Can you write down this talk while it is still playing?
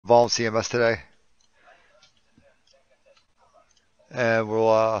VulnCMS today, and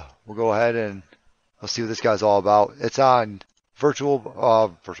we'll go ahead and we'll see what this guy's all about. It's on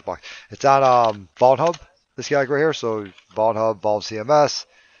VirtualBox. It's on VulnHub. This guy right here. So VulnHub, VulnCMS.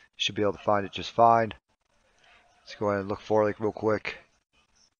 You should be able to find it just fine. Let's go ahead and look for it real quick.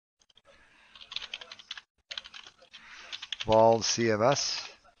 VulnCMS.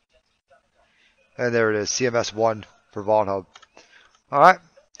 And there it is, CMS1 for VulnHub. Alright,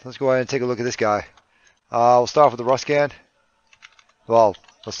 let's go ahead and take a look at this guy. We'll start off with the Rust scan. Well,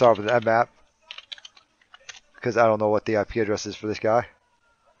 let's start with an mmap, because I don't know what the IP address is for this guy.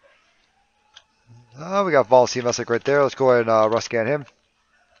 We got VulnCMS like right there. Let's go ahead and Rust scan him.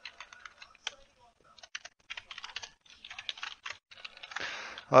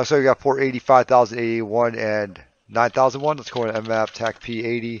 So we got port 80, 5081, and 9001. Let's go ahead and mmap TAC-P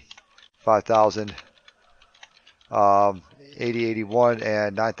 80, 5000, 8081,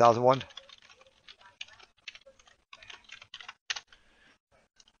 and 9001.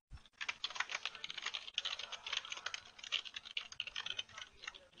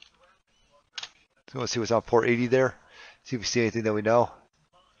 So let's see what's on port 80 there. See if we see anything that we know.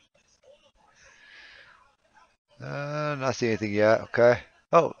 Not seeing anything yet. Okay.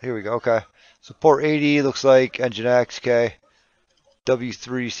 Oh, here we go. Okay. So port 80 looks like Nginx. Okay.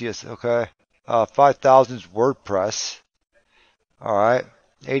 W3 CS. Okay. 5000 is WordPress. All right.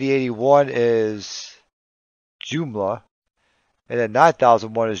 8081 is Joomla, and then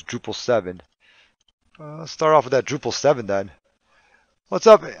 9001 is Drupal 7. Let's start off with that Drupal 7 then. What's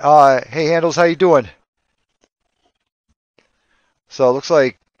up? Hey Handles, how you doing? So it looks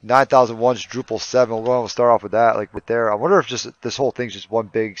like 9001 is Drupal 7. We're going to start off with that, like right there. I wonder if just this whole thing's just one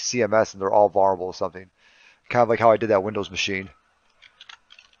big CMS and they're all vulnerable or something. Kind of like how I did that Windows machine.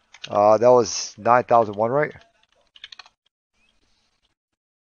 That was 9001, right?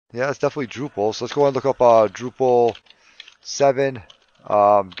 Yeah, it's definitely Drupal. So let's go ahead and look up Drupal 7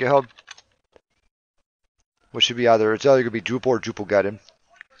 GitHub. Which should be it's either going to be Drupal or Drupal-gedin.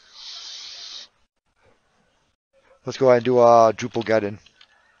 Let's go ahead and do Drupal-gedin.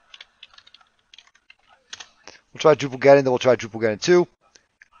 We'll try Drupal-gedin, then we'll try Drupal-gedin 2.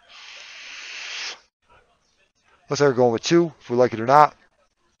 Looks like we're going with 2, if we like it or not.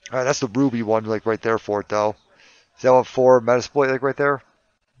 Alright, that's the Ruby one, like right there for it though. Is that one for Metasploit, like right there?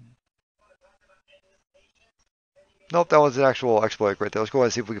 Nope, that one's an actual exploit right there. Let's go ahead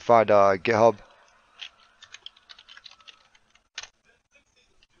and see if we can find GitHub.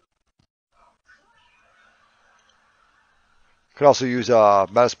 Could also use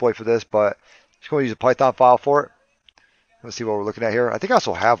Metasploit for this, but just going to use a Python file for it. Let's see what we're looking at here. I think I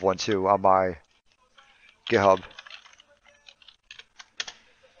also have one too on my GitHub.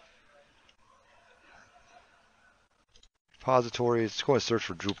 Repositories. Let's go and search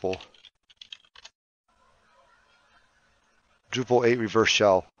for Drupal. Drupal 8 reverse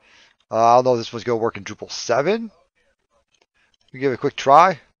shell. I don't know if this one's going to work in Drupal 7. We give it a quick try.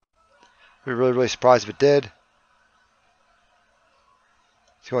 I'd be really, really surprised if it did.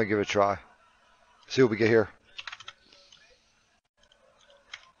 Let's go and give it a try. See what we get here.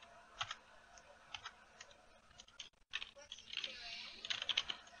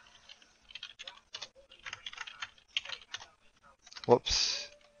 Whoops.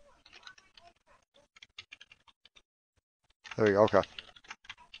 There we go. Okay.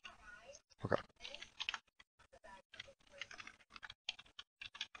 Okay.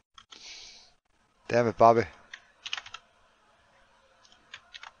 Damn it, Bobby.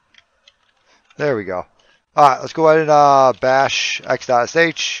 There we go. Alright, let's go ahead and bash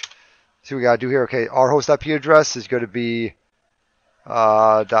x.sh. See what we got to do here. Okay, our host IP address is going to be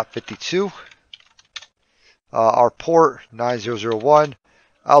 .52. Our port 9001.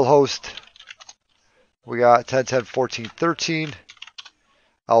 I'll host. We got 10.10.14.13.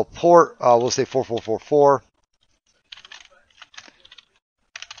 I'll port. We'll say 4444.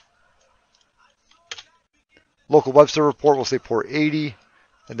 Local web server port. We'll say port 80.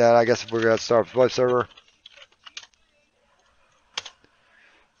 And then I guess we're going to start with web server.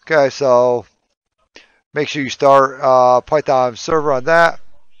 Okay, so make sure you start Python server on that.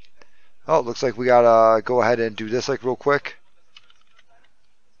 Oh, it looks like we got to go ahead and do this like real quick.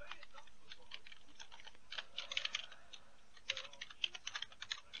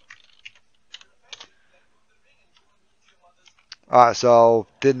 Alright, so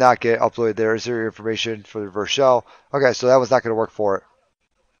did not get uploaded there. Is there information for the reverse shell? Okay, so that was not going to work for it.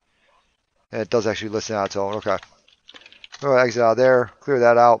 And it does actually listen on its own. Okay. Go ahead, exit out of there. Clear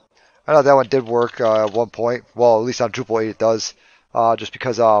that out. I know that one did work at one point. Well, at least on Drupal 8 it does. Just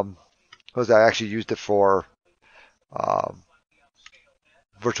because I actually used it for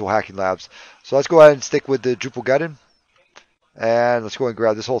virtual hacking labs. So let's go ahead and stick with the Drupal-gedon. And let's go ahead and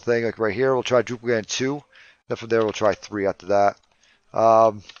grab this whole thing like right here. We'll try Drupal-gedon 2. Then from there we'll try 3 after that.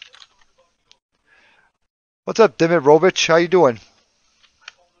 What's up, Dimit Rovich? How you doing?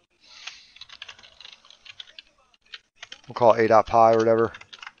 We'll call it a.py or whatever.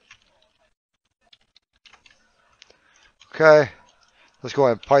 Okay. Let's go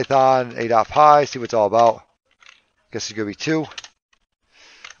ahead and Python a.py, see what it's all about. Guess it's going to be 2.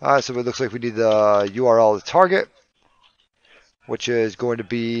 Alright, so it looks like we need the URL of the target, which is going to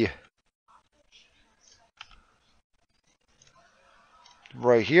be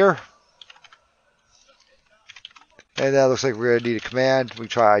right here. And that looks like we're going to need a command. We can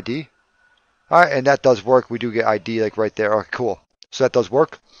try ID. Alright, and that does work. We do get ID like right there. Okay, cool. So that does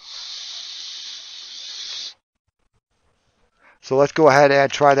work. So let's go ahead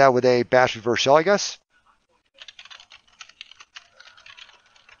and try that with a bash reverse shell, I guess.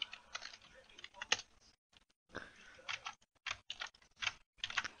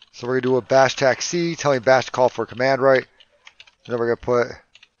 So we're going to do a bash tag C, telling bash to call for a command, right? And then we're going to put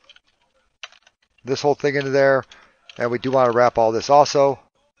this whole thing into there. And we do want to wrap all this also,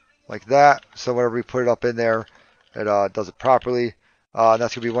 like that. So whenever we put it up in there, it does it properly. And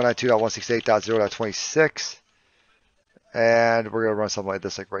that's going to be 192.168.0.26. And we're going to run something like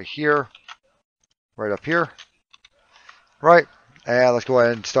this, like right here. Right up here. Right. And let's go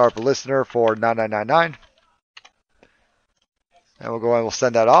ahead and start up a listener for 9999. And we'll go ahead and we'll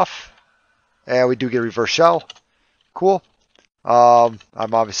send that off. And we do get a reverse shell. Cool. I'm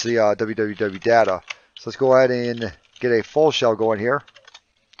obviously www data. So let's go ahead and get a full shell going here.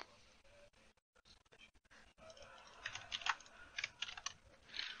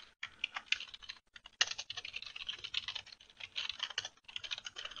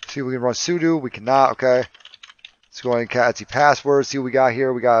 See if we can run sudo. We cannot. Okay. Let's go ahead and cat the password. See what we got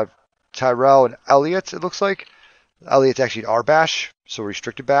here. We got Tyrell and Elliot, it looks like. Elliot's actually an rbash, so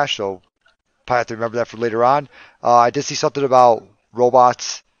restricted bash. So probably have to remember that for later on. I did see something about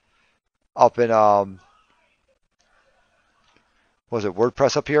robots up in what was it,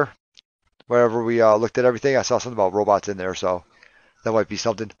 WordPress up here? Wherever we looked at everything, I saw something about robots in there, so that might be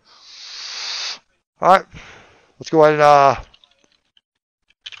something. All right, let's go ahead and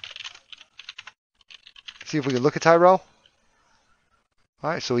see if we can look at Tyrell. All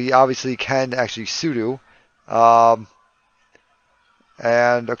right, so he obviously can actually sudo. And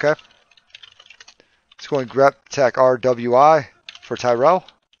okay, let's go and grep tech RWI for Tyrell.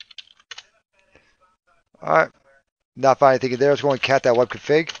 All right, not finding anything in there. Let's go and cat that web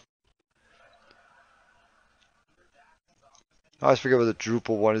config. I always forget where the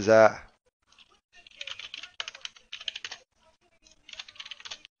Drupal one is at.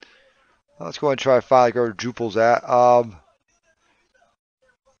 Let's go ahead and try to find like where Drupal's at.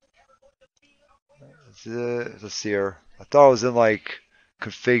 Let's see here. I thought it was in like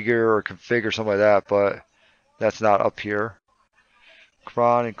configure or config or something like that, but that's not up here.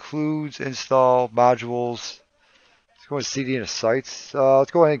 Cron includes install modules. Let's go and cd into sites. Let's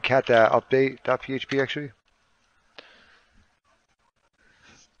go ahead and cat that update.php actually.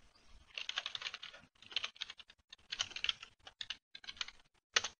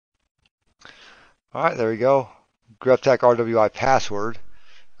 All right, there we go. greptech RWI password.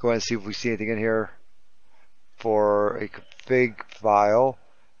 Go ahead and see if we see anything in here for a config file.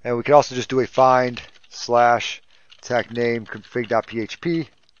 And we can also just do a find / tech name config.php.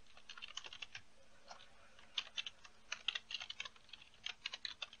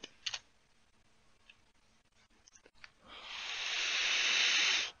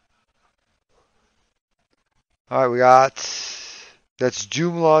 All right, we got, that's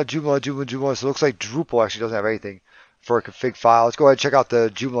Joomla. So it looks like Drupal actually doesn't have anything for a config file. Let's go ahead and check out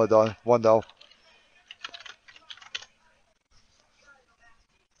the Joomla one though.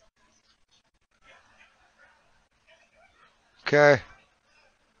 Okay,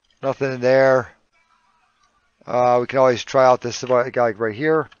 nothing in there. We can always try out this guy like right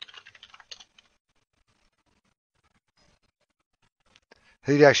here.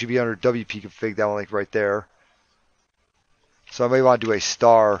 He'd actually be under WP config, that one like right there. So I may want to do a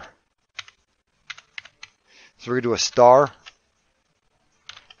star. So we're going to do a star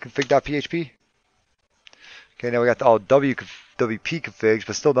config.php. Okay, now we got all WP configs,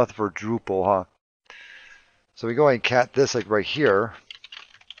 but still nothing for Drupal, huh? So we go ahead and cat this like right here.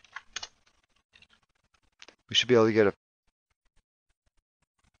 We should be able to get a...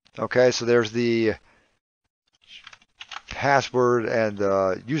 Okay, so there's the password and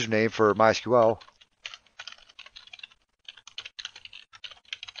the username for MySQL.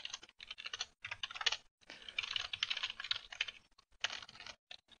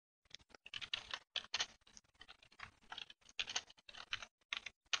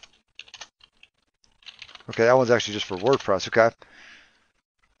 Okay, that one's actually just for WordPress. Okay.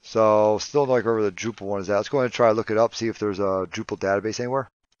 So still not where the Drupal one is at. Let's go ahead and try to look it up, see if there's a Drupal database anywhere.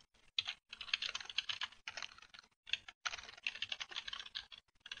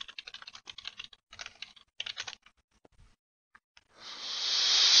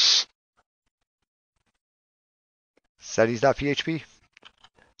 Settings.php.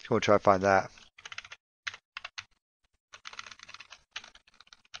 Let's go and try to find that.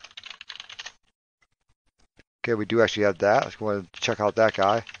 Okay, we do actually have that. Let's go ahead and check out that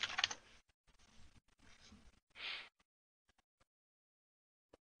guy.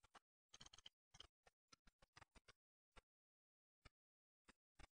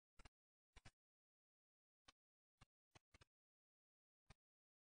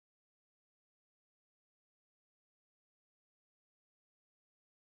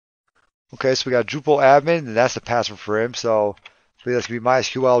 Okay, so we got Drupal admin, and that's the password for him. So that's gonna be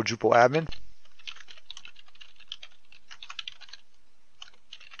MySQL Drupal admin.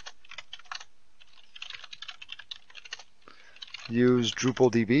 Use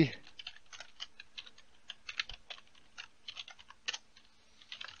Drupal DB.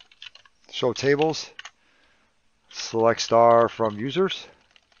 Show tables. Select star from users.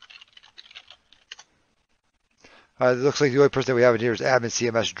 It looks like the only person that we have in here is admin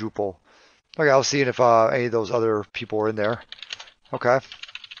CMS Drupal. Okay, I was seeing if any of those other people were in there. Okay,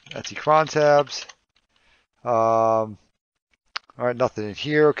 Etsy cron tabs. All right, nothing in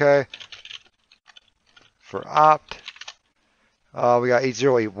here. Okay, for opt, we got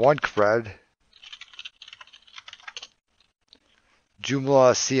 8081 cred,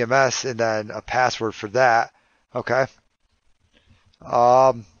 Joomla CMS, and then a password for that. Okay.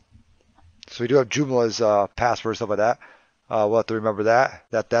 So we do have Joomla's password, stuff like that. We'll have to remember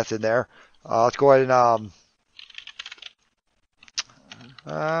that's in there. Let's go ahead and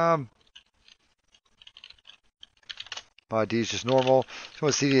my ID is just normal. Let's go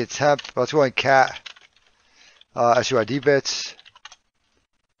and CD temp. Let's go ahead and cat SUID bits.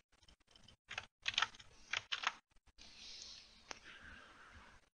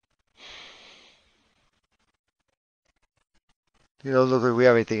 You know, look like we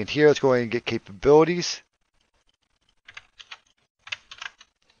have anything in here. Let's go ahead and get capabilities.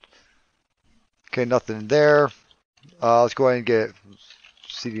 Okay, nothing in there. Let's go ahead and get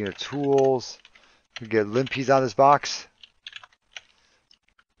CD tools. We get limpies on this box.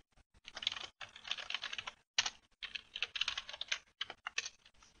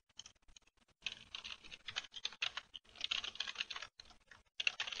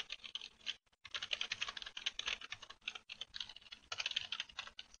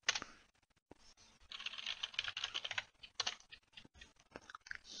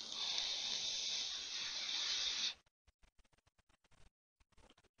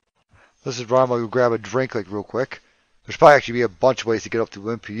 This is where I'm gonna grab a drink like real quick. There's probably actually be a bunch of ways to get up to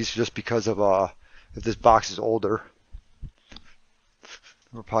limpies just because of if this box is older.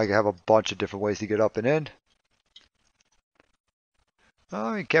 We're probably gonna have a bunch of different ways to get up and in.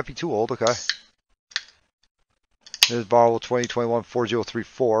 Oh, it can't be too old. Okay. There's borrow 2021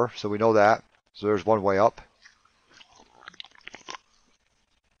 4034, so we know that. So there's one way up.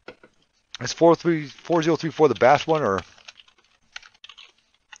 Is 4034 the bash one, or?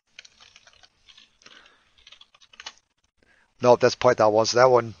 No, that's Python one, so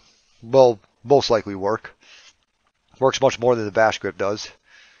that one will most likely work. Works much more than the bash script does.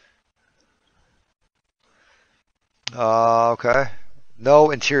 Okay.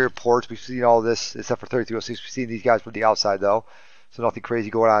 No interior ports. We've seen all this except for 3306. We've seen these guys from the outside though, so nothing crazy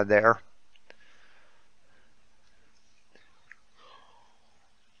going on there.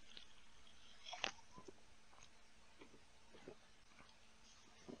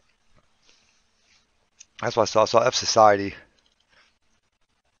 That's what I saw. I saw F Society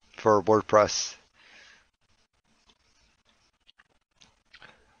for WordPress.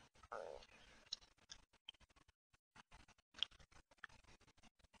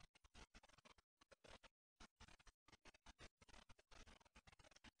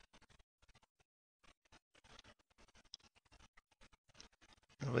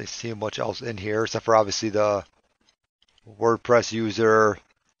 I don't really see much else in here except for obviously the WordPress user,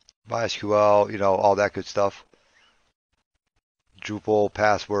 MySQL, you know, all that good stuff. Drupal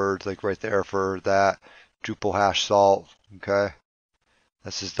passwords, like right there for that. Drupal hash salt. Okay.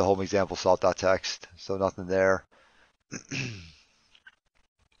 This is the home example salt.txt. So nothing there.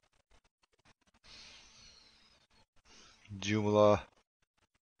 Joomla.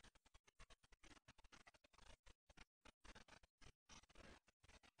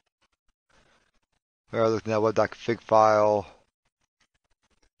 We're looking at web.config file.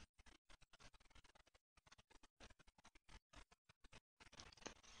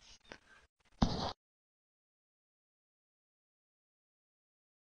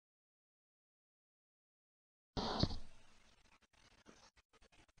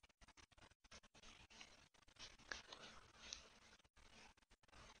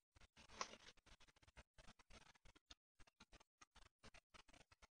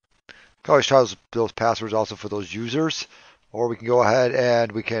 can always try those passwords also for those users, or we can go ahead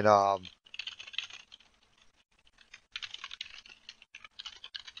and we can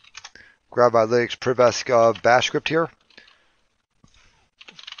grab my Linux privesk bash script here,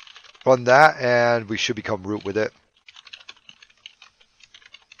 run that, and we should become root with it.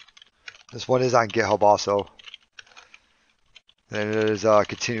 This one is on GitHub also, and it is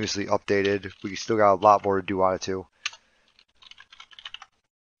continuously updated. We still got a lot more to do on it too.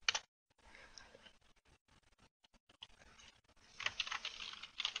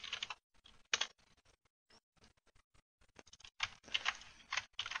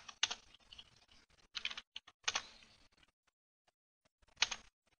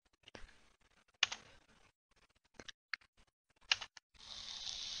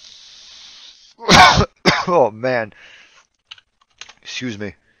 Oh man, excuse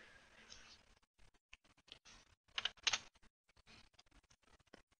me.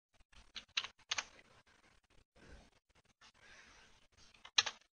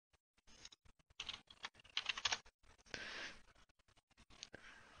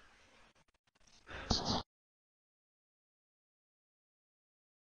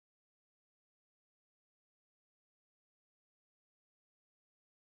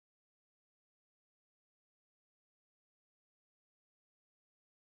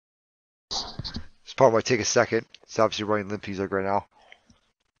 This part might take a second. It's obviously running limp-music right now.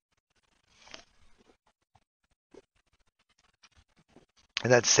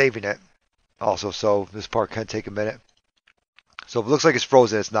 And then saving it also, so this part can take a minute. So if it looks like it's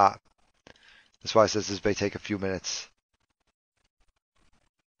frozen, it's not. That's why it says this may take a few minutes.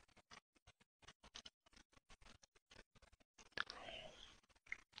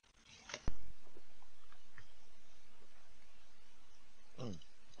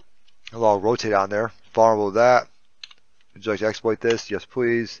 I'll rotate on there. Vulnerable to that. Would you like to exploit this? Yes,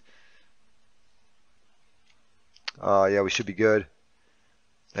 please. Yeah, we should be good.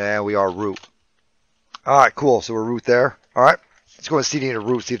 And we are root. Alright, cool. So we're root there. Alright. Let's go and CD into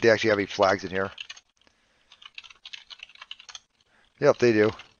root, see if they actually have any flags in here. Yep, they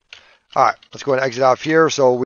do. Alright, let's go and exit out of here. So